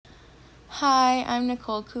Hi, I'm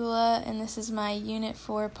Nicole Kula, and this is my Unit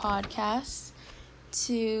 4 podcast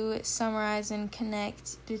to summarize and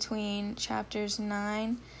connect between Chapters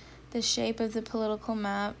 9, The Shape of the Political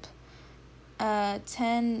Map,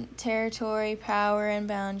 10, Territory, Power, and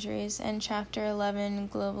Boundaries, and Chapter 11,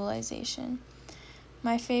 Globalization.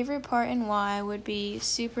 My favorite part and why would be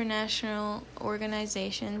supranational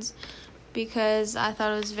organizations, because I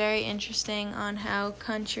thought it was very interesting on how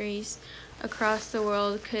countries across the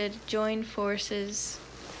world could join forces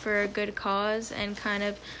for a good cause and kind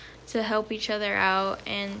of to help each other out,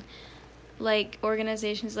 and like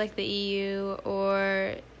organizations like the EU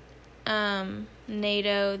or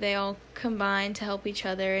NATO, they all combine to help each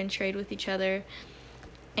other and trade with each other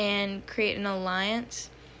and create an alliance.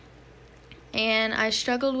 And I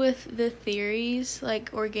struggled with the theories like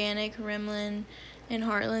organic, Rimland, and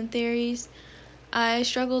Heartland theories. I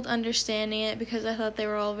struggled understanding it because I thought they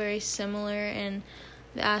were all very similar in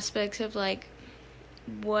the aspects of like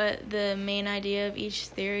what the main idea of each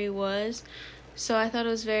theory was. So I thought it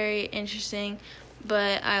was very interesting,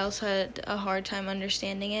 but I also had a hard time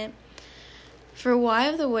understanding it. For why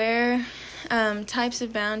of the where, types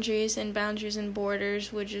of boundaries and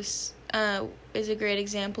borders would just is a great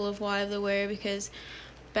example of why of the where, because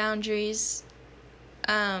boundaries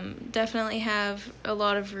definitely have a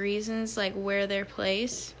lot of reasons like where they're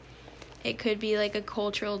placed. It could be like a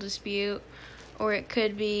cultural dispute, or it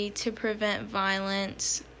could be to prevent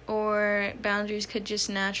violence, or boundaries could just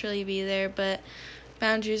naturally be there, but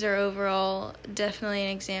boundaries are overall definitely an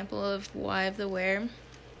example of why of the where.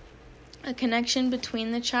 A connection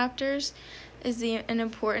between the chapters is an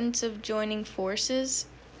importance of joining forces.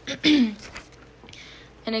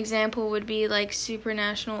 An example would be like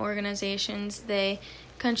supranational organizations.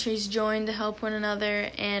 Countries join to help one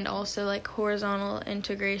another, and also like horizontal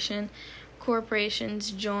integration.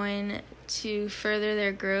 Corporations join to further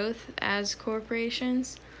their growth as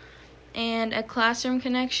corporations. And a classroom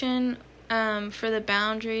connection for the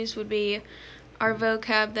boundaries would be our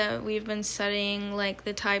vocab that we've been studying, like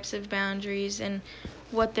the types of boundaries and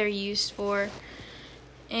what they're used for.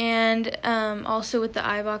 And also with the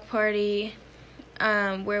IBOC party,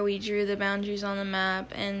 where we drew the boundaries on the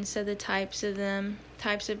map and said the types of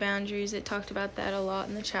boundaries. It talked about that a lot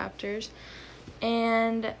in the chapters.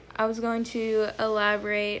 And I was going to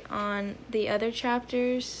elaborate on the other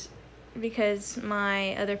chapters because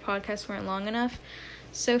my other podcasts weren't long enough.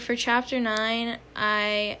 So for Chapter 9,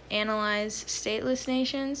 I analyzed stateless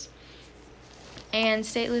nations. And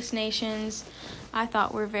stateless nations I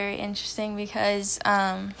thought were very interesting because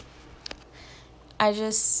I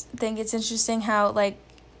just think it's interesting how like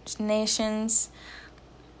nations,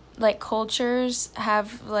 like cultures,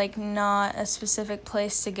 have like not a specific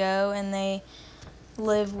place to go, and they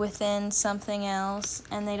live within something else,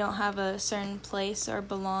 and they don't have a certain place or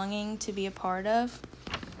belonging to be a part of.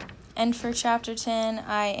 And for Chapter 10,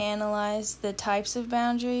 I analyzed the types of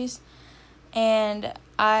boundaries, and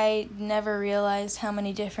I never realized how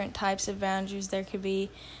many different types of boundaries there could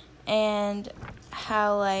be, and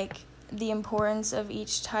how like the importance of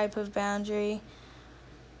each type of boundary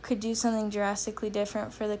could do something drastically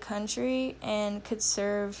different for the country and could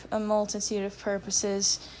serve a multitude of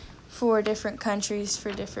purposes for different countries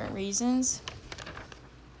for different reasons.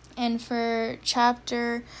 And for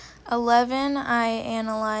Chapter 11, I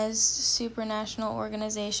analyzed supranational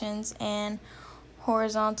organizations and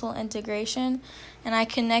horizontal integration, and I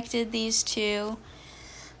connected these two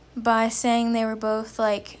by saying they were both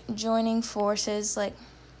like joining forces, like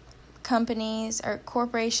companies or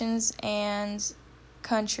corporations and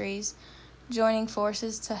countries joining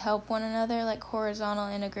forces to help one another. Like horizontal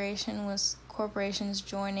integration was corporations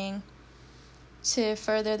joining to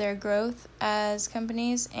further their growth as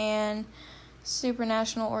companies, and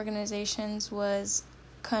supranational organizations was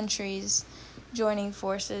countries joining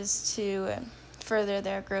forces to further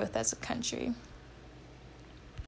their growth as a country.